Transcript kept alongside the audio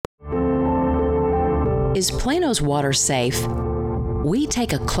Is Plano's water safe? We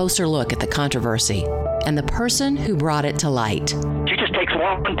take a closer look at the controversy and the person who brought it to light. She just takes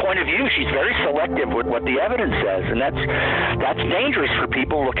one point of view. She's very selective with what the evidence says, and that's dangerous for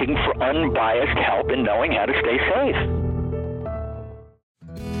people looking for unbiased help in knowing how to stay safe.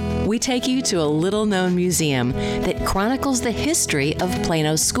 We take you to a little-known museum that chronicles the history of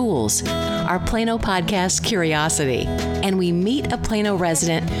Plano's schools, our Plano podcast, Curiosity. And we meet a Plano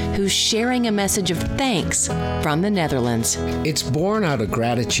resident who's sharing a message of thanks from the Netherlands. It's born out of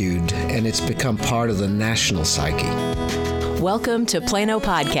gratitude, and it's become part of the national psyche. Welcome to Plano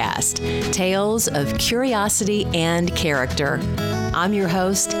Podcast, Tales of Curiosity and Character. I'm your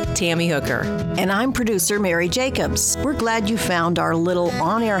host, Tammy Hooker. And I'm producer Mary Jacobs. We're glad you found our little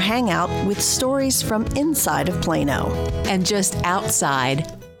on-air hangout with stories from inside of Plano. And just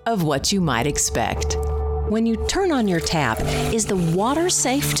outside of what you might expect. When you turn on your tap, is the water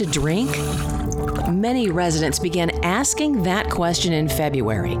safe to drink? Many residents began asking that question in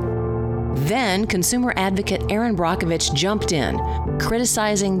February. Then, consumer advocate Erin Brockovich jumped in,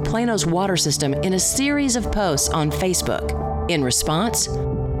 criticizing Plano's water system in a series of posts on Facebook. In response,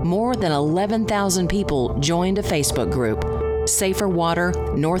 more than 11,000 people joined a Facebook group, Safer Water,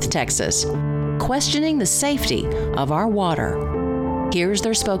 North Texas, questioning the safety of our water. Here's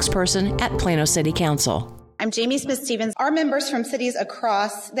their spokesperson at Plano City Council. I'm Jamie Smith-Stevens. Our members from cities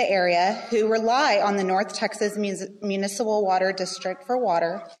across the area who rely on the North Texas Municipal Water District for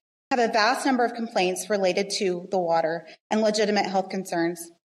water have a vast number of complaints related to the water and legitimate health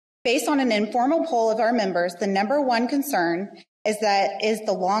concerns. Based on an informal poll of our members, the number one concern is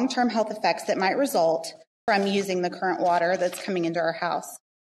the long-term health effects that might result from using the current water that's coming into our house.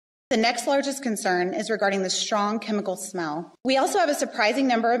 The next largest concern is regarding the strong chemical smell. We also have a surprising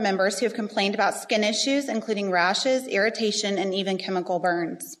number of members who have complained about skin issues, including rashes, irritation, and even chemical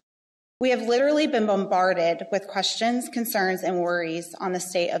burns. We have literally been bombarded with questions, concerns, and worries on the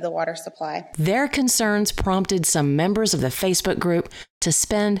state of the water supply. Their concerns prompted some members of the Facebook group to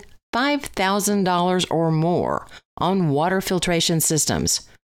spend $5,000 or more on water filtration systems.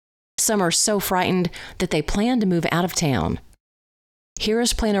 Some are so frightened that they plan to move out of town. Here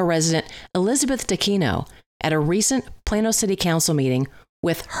is Plano resident Elizabeth Taquino at a recent Plano City Council meeting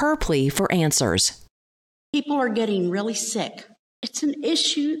with her plea for answers. People are getting really sick. It's an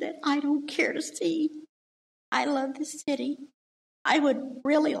issue that I don't care to see. I love this city. I would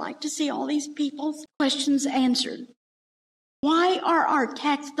really like to see all these people's questions answered. Why are our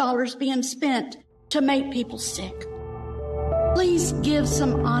tax dollars being spent to make people sick? Please give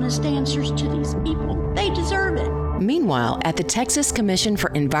some honest answers to these people. They deserve it. Meanwhile, at the Texas Commission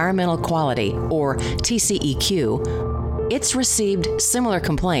for Environmental Quality, or TCEQ, it's received similar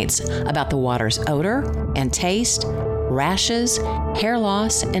complaints about the water's odor and taste, rashes, hair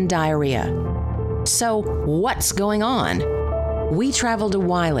loss, and diarrhea. So what's going on? We traveled to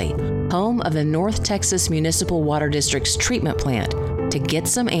Wiley, home of the North Texas Municipal Water District's treatment plant, to get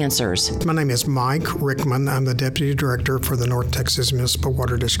some answers. My name is Mike Rickman. I'm the Deputy Director for the North Texas Municipal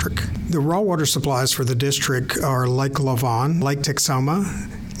Water District. The raw water supplies for the district are Lake Lavon, Lake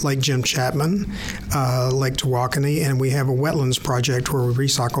Texoma, Lake Jim Chapman, Lake Tawakoni, and we have a wetlands project where we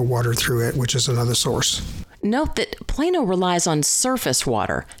recycle water through it, which is another source. Note that Plano relies on surface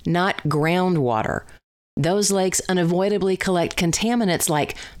water, not groundwater. Those lakes unavoidably collect contaminants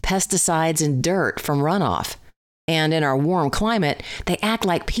like pesticides and dirt from runoff. And in our warm climate, they act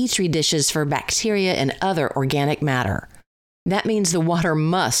like petri dishes for bacteria and other organic matter. That means the water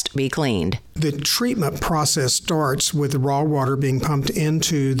must be cleaned. The treatment process starts with the raw water being pumped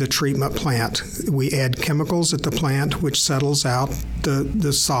into the treatment plant. We add chemicals at the plant, which settles out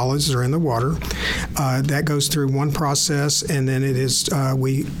the solids that are in the water. That goes through one process, and then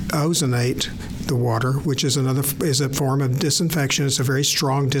we ozonate the water, which is a form of disinfection. It's a very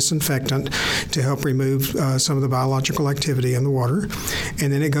strong disinfectant to help remove some of the biological activity in the water.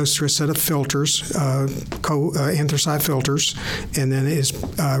 And then it goes through a set of filters, anthracite filters, and then it is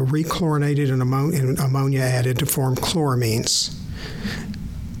rechlorinated and ammonia added to form chloramines.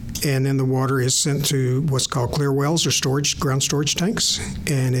 And then the water is sent to what's called clear wells or ground storage tanks,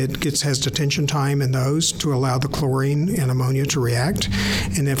 and it has detention time in those to allow the chlorine and ammonia to react.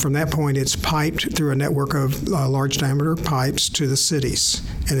 And then from that point, it's piped through a network of large diameter pipes to the cities,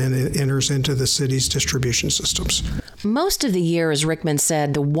 and then it enters into the city's distribution systems. Most of the year, as Rickman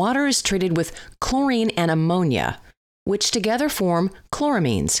said, the water is treated with chlorine and ammonia, which together form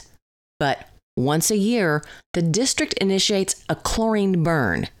chloramines. But once a year, the district initiates a chlorine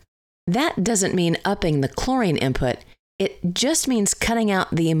burn. That doesn't mean upping the chlorine input. It just means cutting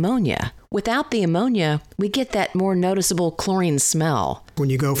out the ammonia. Without the ammonia, we get that more noticeable chlorine smell. When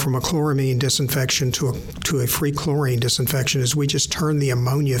you go from a chloramine disinfection to a free chlorine disinfection is we just turn the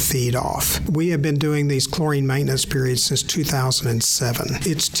ammonia feed off. We have been doing these chlorine maintenance periods since 2007.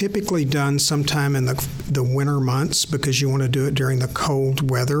 It's typically done sometime in the winter months because you want to do it during the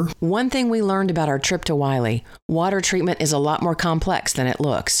cold weather. One thing we learned about our trip to Wiley, water treatment is a lot more complex than it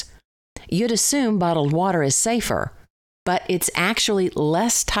looks. You'd assume bottled water is safer, but it's actually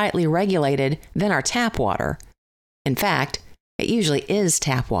less tightly regulated than our tap water. In fact, it usually is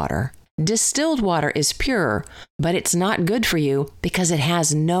tap water. Distilled water is pure, but it's not good for you because it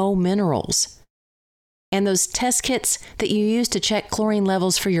has no minerals. And those test kits that you use to check chlorine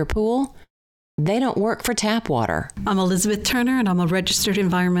levels for your pool, they don't work for tap water. I'm Elizabeth Turner, and I'm a registered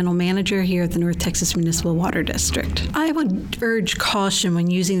environmental manager here at the North Texas Municipal Water District. I would urge caution when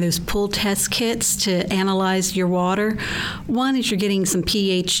using those pool test kits to analyze your water. One is you're getting some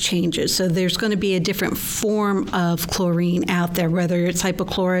pH changes, so there's going to be a different form of chlorine out there, whether it's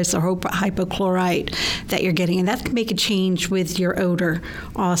hypochlorous or hypochlorite that you're getting, and that can make a change with your odor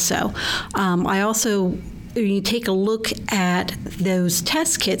also. When you take a look at those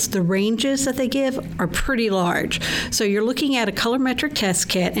test kits, the ranges that they give are pretty large. So you're looking at a colorimetric test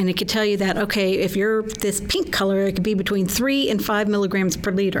kit, and it could tell you that, okay, if you're this pink color, it could be between 3 and 5 milligrams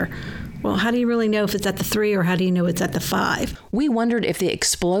per liter. Well, how do you really know if it's at the 3 or how do you know it's at the 5? We wondered if the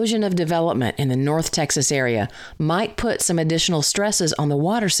explosion of development in the North Texas area might put some additional stresses on the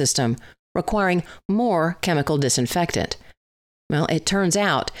water system, requiring more chemical disinfectant. Well, it turns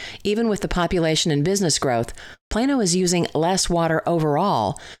out, even with the population and business growth, Plano is using less water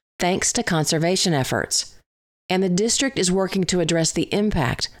overall, thanks to conservation efforts. And the district is working to address the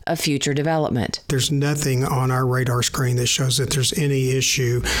impact of future development. There's nothing on our radar screen that shows that there's any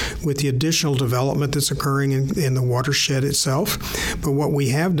issue with the additional development that's occurring in the watershed itself. But what we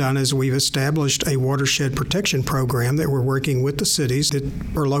have done is we've established a watershed protection program that we're working with the cities that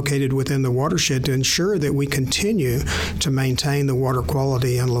are located within the watershed to ensure that we continue to maintain the water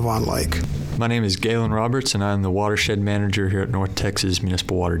quality in Lavon Lake. My name is Galen Roberts, and I'm the watershed manager here at North Texas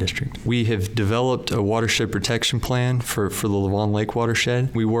Municipal Water District. We have developed a watershed protection plan for the Lavon Lake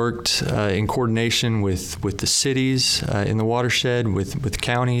watershed. We worked in coordination with the cities in the watershed, with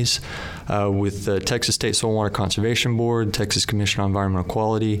counties, with the Texas State Soil and Water Conservation Board, Texas Commission on Environmental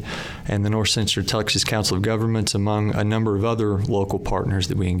Quality, and the North Central Texas Council of Governments, among a number of other local partners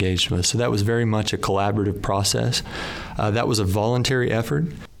that we engaged with. So that was very much a collaborative process. That was a voluntary effort.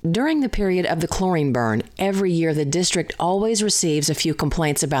 During the period of the chlorine burn, every year the district always receives a few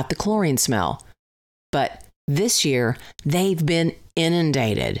complaints about the chlorine smell. But this year, they've been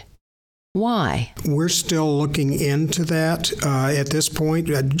inundated. Why? We're still looking into that. At this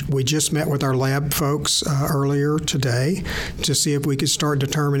point, we just met with our lab folks earlier today to see if we could start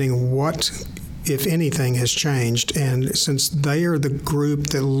determining what, if anything, has changed. And since they are the group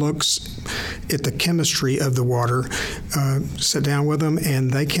that looks at the chemistry of the water, sit down with them,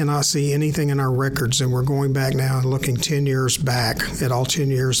 and they cannot see anything in our records. And we're going back now and looking 10 years back at all 10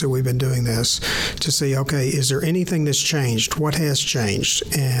 years that we've been doing this to see, okay, is there anything that's changed? What has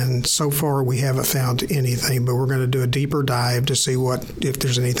changed? And so far, we haven't found anything, but we're going to do a deeper dive to see if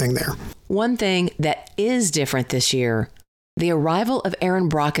there's anything there. One thing that is different this year, the arrival of Erin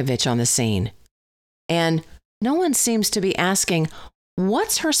Brockovich on the scene. And no one seems to be asking,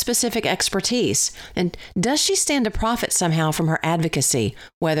 what's her specific expertise? And does she stand to profit somehow from her advocacy,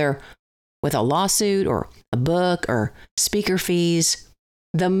 whether with a lawsuit or a book or speaker fees?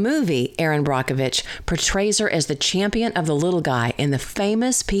 The movie Erin Brockovich portrays her as the champion of the little guy in the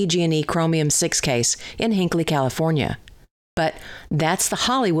famous PG&E Chromium-6 case in Hinckley, California. But that's the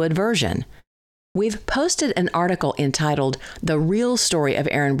Hollywood version. We've posted an article entitled The Real Story of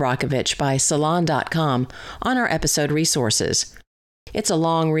Erin Brockovich by Salon.com on our episode resources. It's a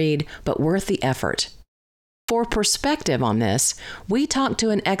long read, but worth the effort. For perspective on this, we talked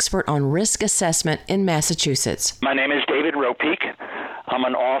to an expert on risk assessment in Massachusetts. My name is David Ropeek. I'm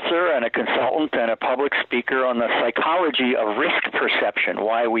an author and a consultant and a public speaker on the psychology of risk perception,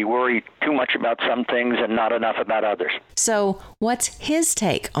 why we worry too much about some things and not enough about others. So, what's his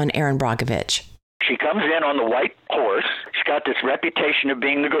take on Erin Brockovich? She comes in on the white horse. She's got this reputation of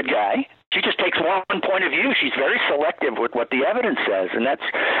being the good guy. She just takes one point of view. She's very selective with what the evidence says, and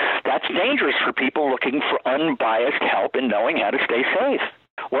that's dangerous for people looking for unbiased help in knowing how to stay safe.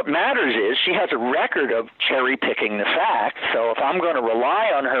 What matters is she has a record of cherry-picking the facts, so if I'm going to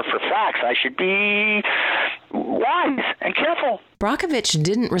rely on her for facts, I should be wise and careful. Brockovich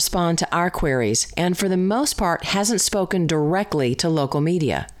didn't respond to our queries and for the most part hasn't spoken directly to local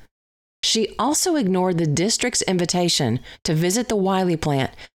media. She also ignored the district's invitation to visit the Wiley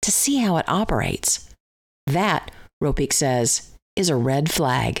plant to see how it operates. That, Ropeek says, is a red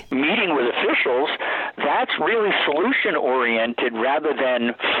flag. Meeting with officials, that's really solution-oriented rather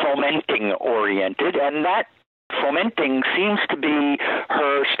than fomenting-oriented, and that fomenting seems to be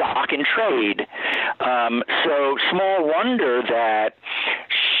her stock in trade. So small wonder that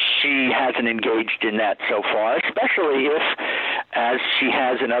she hasn't engaged in that so far, especially if, as she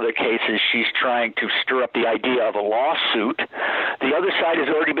has in other cases, she's trying to stir up the idea of a lawsuit. The other side has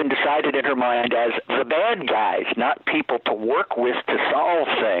already been decided in her mind as the bad guys, not people to work with to solve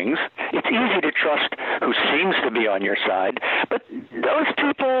things. It's easy to trust who seems to be on your side, but those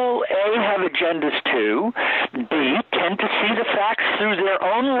people, A, have agendas too, B, tend to see the facts through their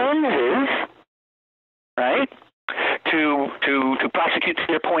own lenses, right? To prosecute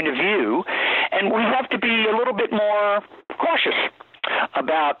their point of view, and we have to be a little bit more cautious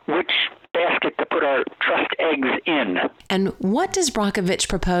about which basket to put our trust eggs in. And what does Brockovich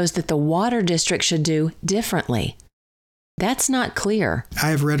propose that the water district should do differently? That's not clear. I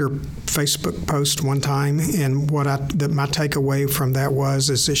have read her Facebook post one time, and my takeaway from that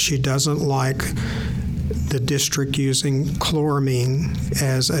is that she doesn't like the district using chloramine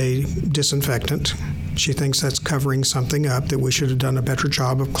as a disinfectant. She thinks that's covering something up, that we should have done a better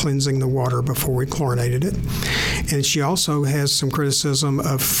job of cleansing the water before we chlorinated it. And she also has some criticism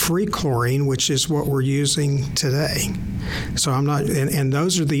of free chlorine, which is what we're using today. So and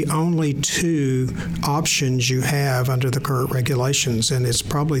those are the only two options you have under the current regulations, and it's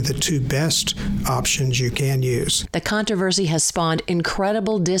probably the two best options you can use. The controversy has spawned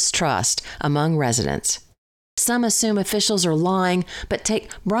incredible distrust among residents. Some assume officials are lying, but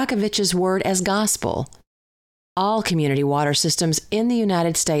take Brockovich's word as gospel. All community water systems in the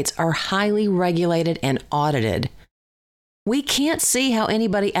United States are highly regulated and audited. We can't see how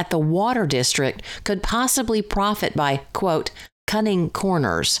anybody at the water district could possibly profit by, quote, cutting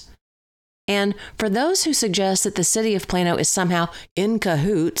corners. And for those who suggest that the city of Plano is somehow in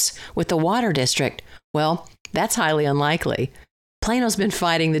cahoots with the water district, well, that's highly unlikely. Plano's been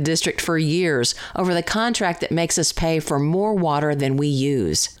fighting the district for years over the contract that makes us pay for more water than we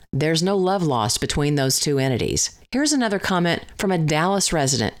use. There's no love lost between those two entities. Here's another comment from a Dallas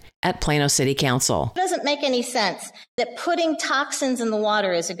resident at Plano City Council. It doesn't make any sense that putting toxins in the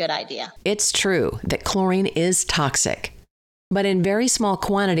water is a good idea. It's true that chlorine is toxic, but in very small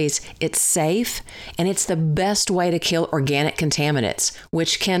quantities, it's safe, and it's the best way to kill organic contaminants,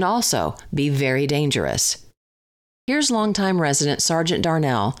 which can also be very dangerous. Here's longtime resident Sergeant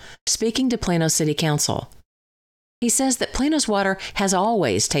Darnell speaking to Plano City Council. He says that Plano's water has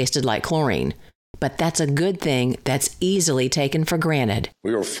always tasted like chlorine, but that's a good thing that's easily taken for granted.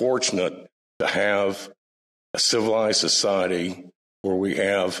 We are fortunate to have a civilized society where we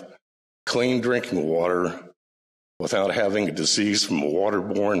have clean drinking water without having a disease from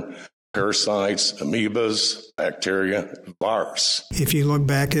waterborne parasites, amoebas, bacteria, virus. If you look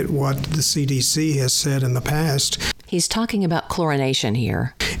back at what the CDC has said in the past, he's talking about chlorination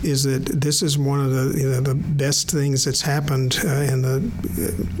here, is that this is one of the best things that's happened in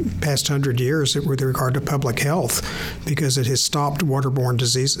the past 100 years with regard to public health, because it has stopped waterborne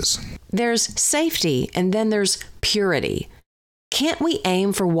diseases. There's safety, and then there's purity. Can't we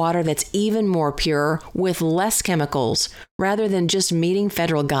aim for water that's even more pure with less chemicals rather than just meeting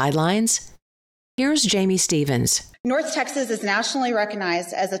federal guidelines? Here's Jamie Stevens. North Texas is nationally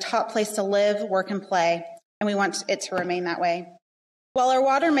recognized as a top place to live, work, and play, and we want it to remain that way. While our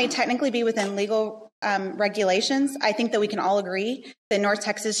water may technically be within legal regulations, I think that we can all agree that North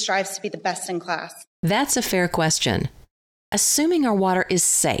Texas strives to be the best in class. That's a fair question. Assuming our water is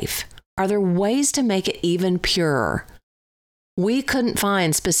safe, are there ways to make it even purer? We couldn't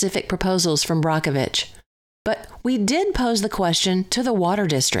find specific proposals from Brockovich, but we did pose the question to the water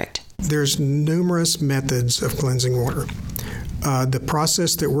district. There's numerous methods of cleansing water. The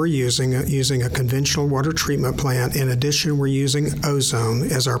process that we're using a conventional water treatment plant. In addition, we're using ozone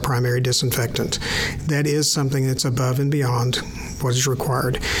as our primary disinfectant. That is something that's above and beyond what is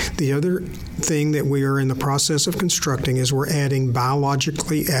required. The other thing that we are in the process of constructing is we're adding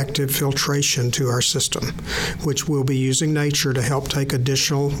biologically active filtration to our system, which we'll be using nature to help take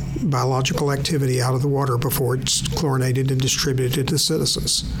additional biological activity out of the water before it's chlorinated and distributed to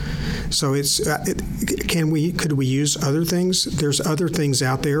citizens. So could we use other things? There's other things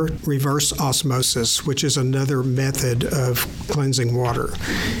out there. Reverse osmosis, which is another method of cleansing water.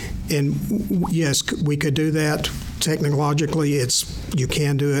 And yes, we could do that. Technologically, you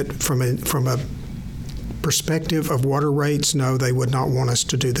can do it from a perspective of water rates, no, they would not want us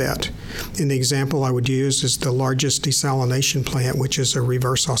to do that. And the example I would use is the largest desalination plant, which is a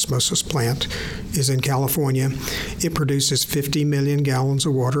reverse osmosis plant, is in California. It produces 50 million gallons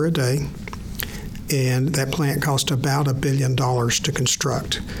of water a day, and that plant cost about $1 billion to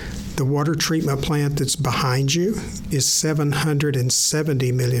construct. The water treatment plant that's behind you is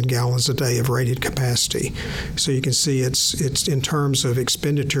 770 million gallons a day of rated capacity. So you can see it's in terms of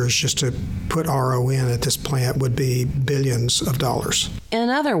expenditures, just to put RO in at this plant would be billions of dollars. In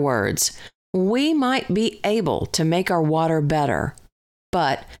other words, we might be able to make our water better,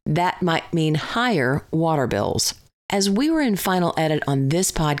 but that might mean higher water bills. As we were in final edit on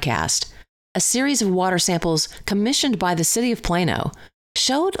this podcast, a series of water samples commissioned by the city of Plano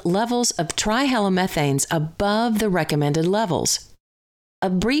showed levels of trihalomethanes above the recommended levels. A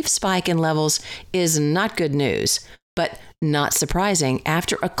brief spike in levels is not good news, but not surprising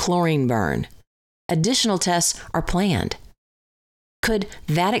after a chlorine burn. Additional tests are planned. Could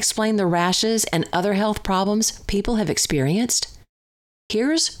that explain the rashes and other health problems people have experienced?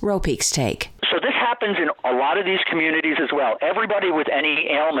 Here's Ropeek's take. So this happens in a lot of these communities as well. Everybody with any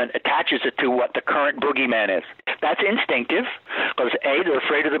ailment attaches it to what the current boogeyman is. That's instinctive because A, they're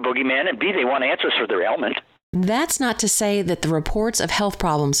afraid of the boogeyman, and B, they want answers for their ailment. That's not to say that the reports of health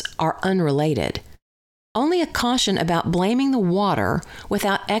problems are unrelated. Only a caution about blaming the water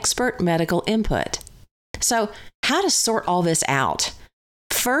without expert medical input. So, how to sort all this out?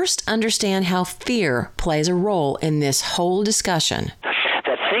 First, understand how fear plays a role in this whole discussion.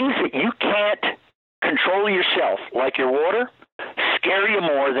 That things that you can't control yourself, like your water, scare you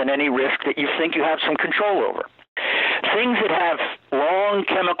more than any risk that you think you have some control over. Things that have long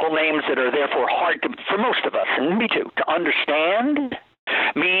chemical names that are therefore hard to, for most of us, and me too, to understand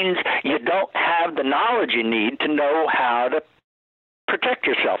means you don't have the knowledge you need to know how to protect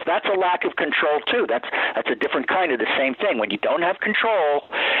yourself. That's a lack of control too. That's a different kind of the same thing. When you don't have control,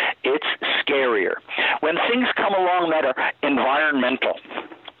 it's scarier. When things come along that are environmental,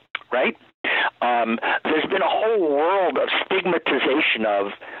 right? There's been a whole world of stigmatization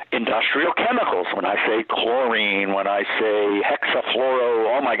of industrial chemicals. When I say chlorine, when I say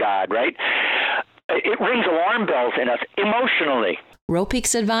hexafluoro, oh my God, right? It rings alarm bells in us emotionally.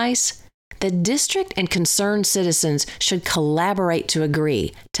 Ropeek's advice? The district and concerned citizens should collaborate to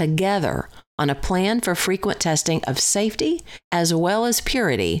agree together on a plan for frequent testing of safety as well as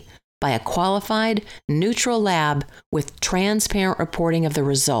purity by a qualified, neutral lab with transparent reporting of the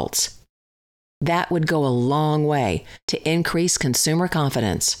results. That would go a long way to increase consumer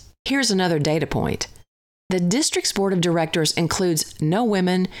confidence. Here's another data point. The district's board of directors includes no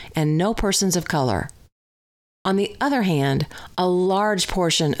women and no persons of color. On the other hand, a large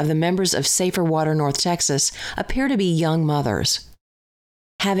portion of the members of Safer Water North Texas appear to be young mothers.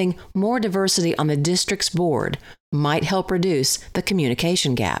 Having more diversity on the district's board might help reduce the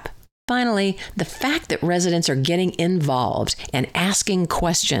communication gap. Finally, the fact that residents are getting involved and asking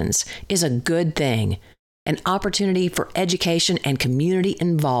questions is a good thing, an opportunity for education and community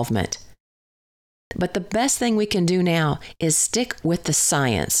involvement. But the best thing we can do now is stick with the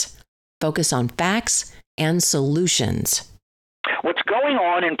science, focus on facts and solutions. What's going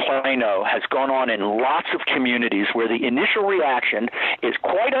on in Plano has gone on in lots of communities where the initial reaction is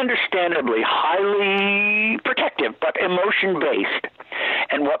quite understandably highly protective, but emotion-based.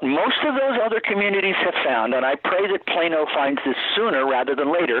 And what most of those other communities have found, and I pray that Plano finds this sooner rather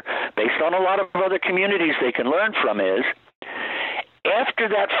than later, based on a lot of other communities they can learn from, is after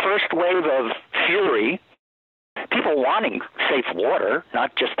that first wave of fury, people wanting safe water,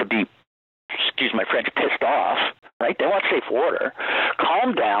 not just to be, excuse my French, pissed off, right? They want safe water.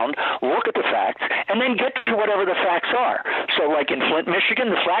 Calm down, look at the facts, and then get to whatever the facts are. So like in Flint, Michigan,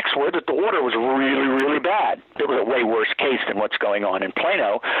 the facts were that the water was really, really bad. It was a way worse case than what's going on in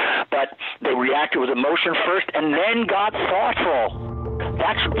Plano, but they reacted with emotion first and then got thoughtful.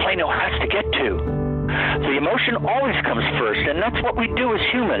 That's what Plano has to get to. The emotion always comes first, and that's what we do as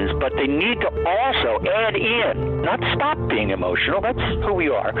humans, but they need to also add in, not stop being emotional, that's who we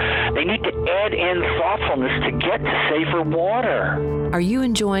are. They need to add in thoughtfulness to get to safer water. Are you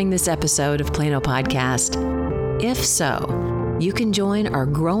enjoying this episode of Plano Podcast? If so, you can join our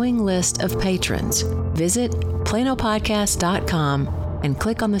growing list of patrons. Visit planopodcast.com and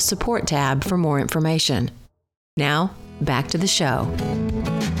click on the support tab for more information. Now, back to the show.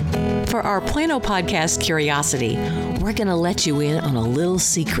 For our Plano Podcast curiosity, we're going to let you in on a little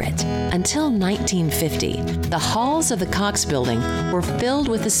secret. Until 1950, the halls of the Cox Building were filled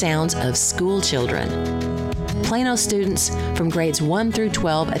with the sounds of school children. Plano students from grades 1 through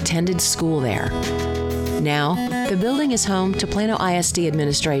 12 attended school there. Now, the building is home to Plano ISD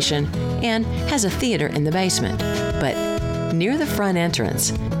administration and has a theater in the basement. But near the front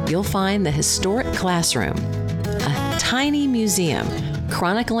entrance, you'll find the historic classroom, a tiny museum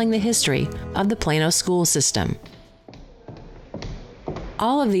chronicling the history of the Plano school system.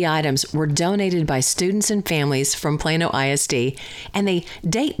 All of the items were donated by students and families from Plano ISD, and they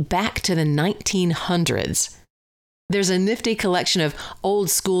date back to the 1900s. There's a nifty collection of old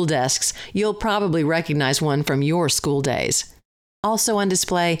school desks. You'll probably recognize one from your school days. Also on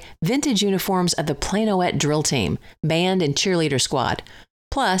display, vintage uniforms of the Planoette drill team, band and cheerleader squad,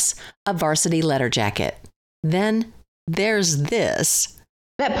 plus a varsity letter jacket. Then there's this.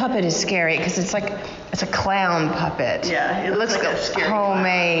 That puppet is scary because it's a clown puppet. Yeah, it looks like a scary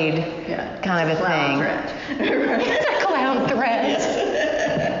homemade kind of a thing. It's a clown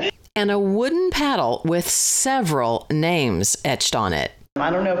threat. And a wooden paddle with several names etched on it. I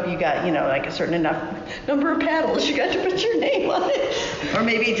don't know if you got, like a certain enough number of paddles you got to put your name on it. Or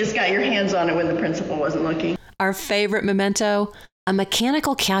maybe you just got your hands on it when the principal wasn't looking. Our favorite memento, a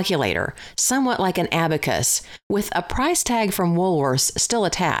mechanical calculator, somewhat like an abacus, with a price tag from Woolworths still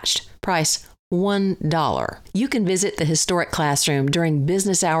attached. Price $1. You can visit the historic classroom during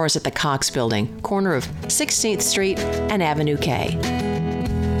business hours at the Cox Building, corner of 16th Street and Avenue K.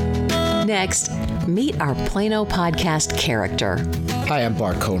 Next, meet our Plano podcast character. Hi, I'm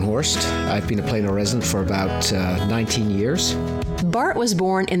Bart Kohnhorst. I've been a Plano resident for about 19 years. Bart was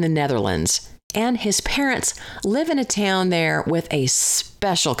born in the Netherlands, and his parents live in a town there with a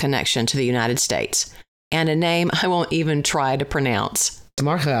special connection to the United States, and a name I won't even try to pronounce.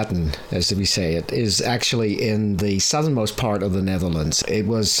 Margraten, as we say it, is actually in the southernmost part of the Netherlands. It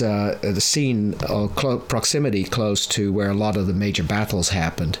was the scene of proximity close to where a lot of the major battles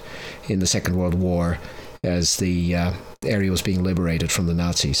happened in the Second World War as the area was being liberated from the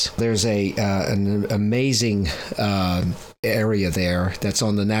Nazis. There's an amazing area there that's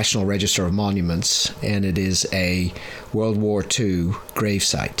on the National Register of Monuments, and it is a World War II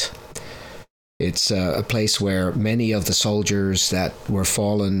gravesite. It's a place where many of the soldiers that were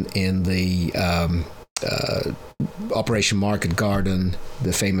fallen in the Operation Market Garden,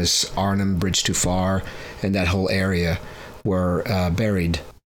 the famous Arnhem Bridge Too Far, and that whole area were buried.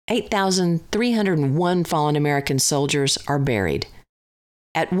 8,301 fallen American soldiers are buried.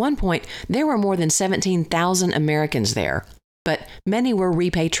 At one point, there were more than 17,000 Americans there, but many were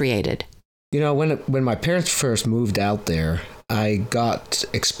repatriated. When my parents first moved out there, I got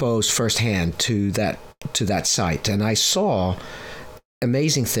exposed firsthand to that site, and I saw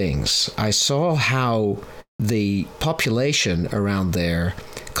amazing things. I saw how the population around there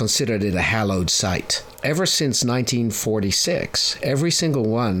considered it a hallowed site. Ever since 1946, every single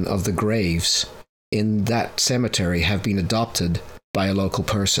one of the graves in that cemetery have been adopted by a local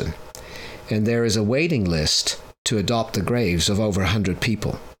person. And there is a waiting list to adopt the graves of over 100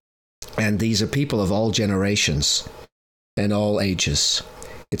 people. And these are people of all generations and all ages.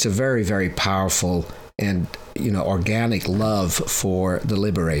 It's a very, very powerful and, organic love for the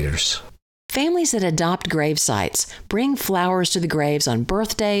liberators. Families that adopt grave sites bring flowers to the graves on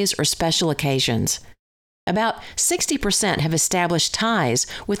birthdays or special occasions. About 60% have established ties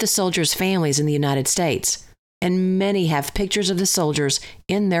with the soldiers' families in the United States, and many have pictures of the soldiers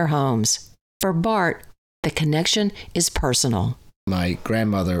in their homes. For Bart, the connection is personal. My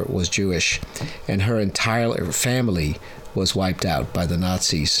grandmother was Jewish, and her entire family was wiped out by the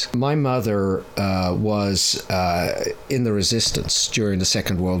Nazis. My mother was in the resistance during the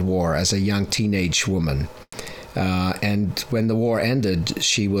Second World War as a young teenage woman. And when the war ended,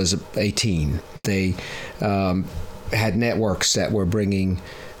 she was 18. They had networks that were bringing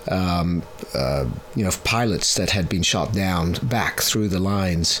pilots that had been shot down back through the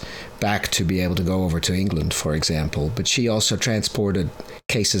lines, back to be able to go over to England, for example. But she also transported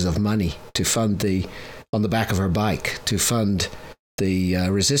cases of money to fund on the back of her bike, to fund the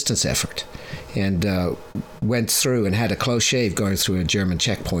resistance effort, and went through and had a close shave going through a German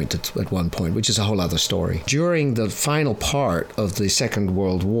checkpoint at one point, which is a whole other story. During the final part of the Second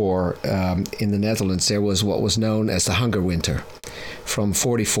World War in the Netherlands, there was what was known as the Hunger Winter, from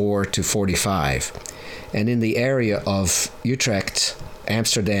 44 to 45. And in the area of Utrecht,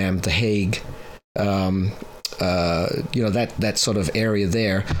 Amsterdam, The Hague, that sort of area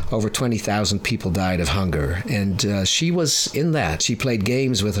there, over 20,000 people died of hunger. And she was in that. She played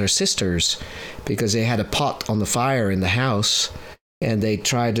games with her sisters because they had a pot on the fire in the house, and they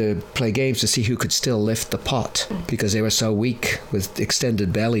tried to play games to see who could still lift the pot because they were so weak with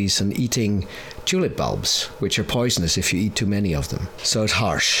extended bellies and eating tulip bulbs, which are poisonous if you eat too many of them. So it's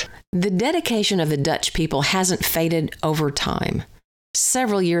harsh. The dedication of the Dutch people hasn't faded over time.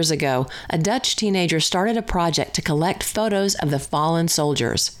 Several years ago, a Dutch teenager started a project to collect photos of the fallen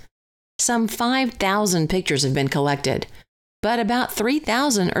soldiers. Some 5,000 pictures have been collected, but about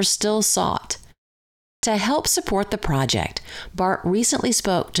 3,000 are still sought. To help support the project, Bart recently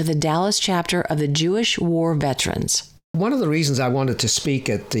spoke to the Dallas chapter of the Jewish War Veterans. One of the reasons I wanted to speak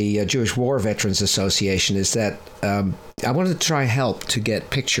at the Jewish War Veterans Association is that I wanted to try help to get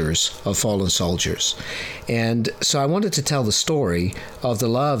pictures of fallen soldiers. And so I wanted to tell the story of the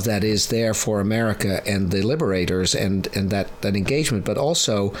love that is there for America and the liberators and that engagement, but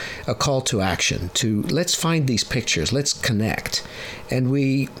also a call to action to let's find these pictures, let's connect.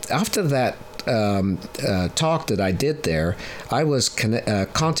 And after that talk that I did there, I was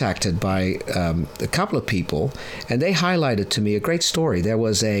contacted by a couple of people, and they highlighted to me a great story. There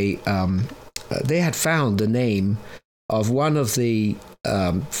was they had found the name of one of the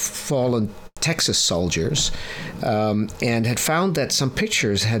fallen Texas soldiers, and had found that some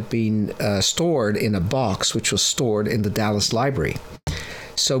pictures had been stored in a box, which was stored in the Dallas Library.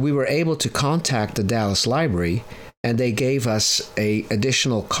 So we were able to contact the Dallas Library, and they gave us an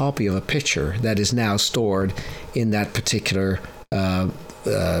additional copy of a picture that is now stored in that particular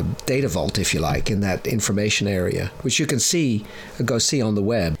data vault, if you like, in that information area, which you can go see on the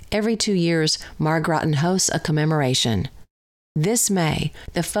web. Every 2 years, Margraten hosts a commemoration. This May,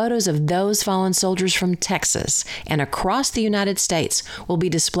 the photos of those fallen soldiers from Texas and across the United States will be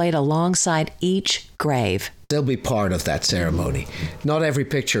displayed alongside each grave. They'll be part of that ceremony. Not every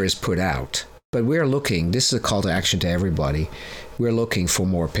picture is put out. But we're looking, this is a call to action to everybody, we're looking for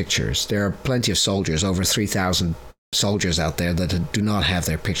more pictures. There are plenty of soldiers, over 3,000 soldiers out there that do not have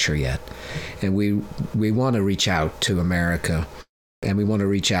their picture yet. And we want to reach out to America, and we want to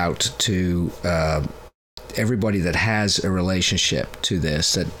reach out to everybody that has a relationship to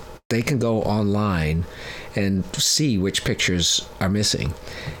this, that they can go online and see which pictures are missing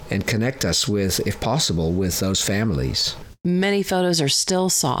and connect us with, if possible, with those families. Many photos are still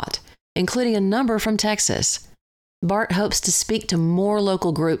sought, including a number from Texas. Bart hopes to speak to more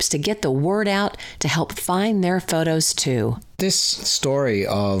local groups to get the word out to help find their photos too. This story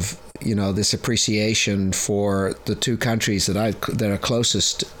of, this appreciation for the two countries that are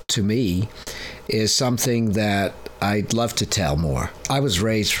closest to me is something that I'd love to tell more. I was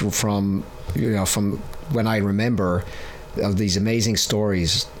raised from when I remember of these amazing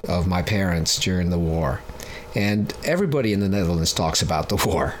stories of my parents during the war. And everybody in the Netherlands talks about the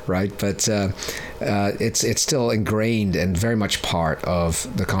war, right? But it's still ingrained and very much part of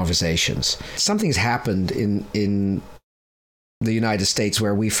the conversations. Something's happened in the United States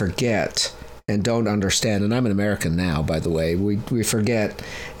where we forget and don't understand, and I'm an American now, by the way, we forget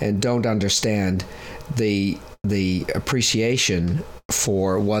and don't understand the appreciation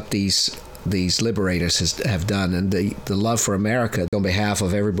for what these liberators have done, and the love for America on behalf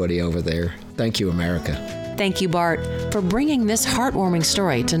of everybody over there. Thank you, America. Thank you, Bart, for bringing this heartwarming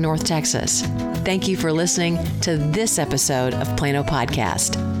story to North Texas. Thank you for listening to this episode of Plano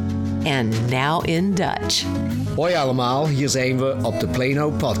Podcast. And now in Dutch. Hoi allemaal, hier zijn we op de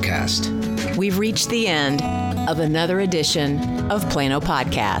Plano Podcast. We've reached the end of another edition of Plano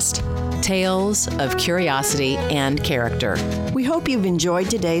Podcast. Tales of curiosity and character. We hope you've enjoyed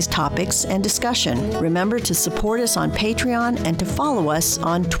today's topics and discussion. Remember to support us on Patreon and to follow us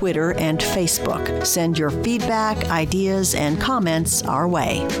on Twitter and Facebook. Send your feedback, ideas, and comments our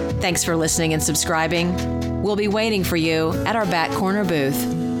way. Thanks for listening and subscribing. We'll be waiting for you at our back corner booth.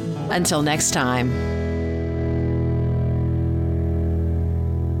 Until next time.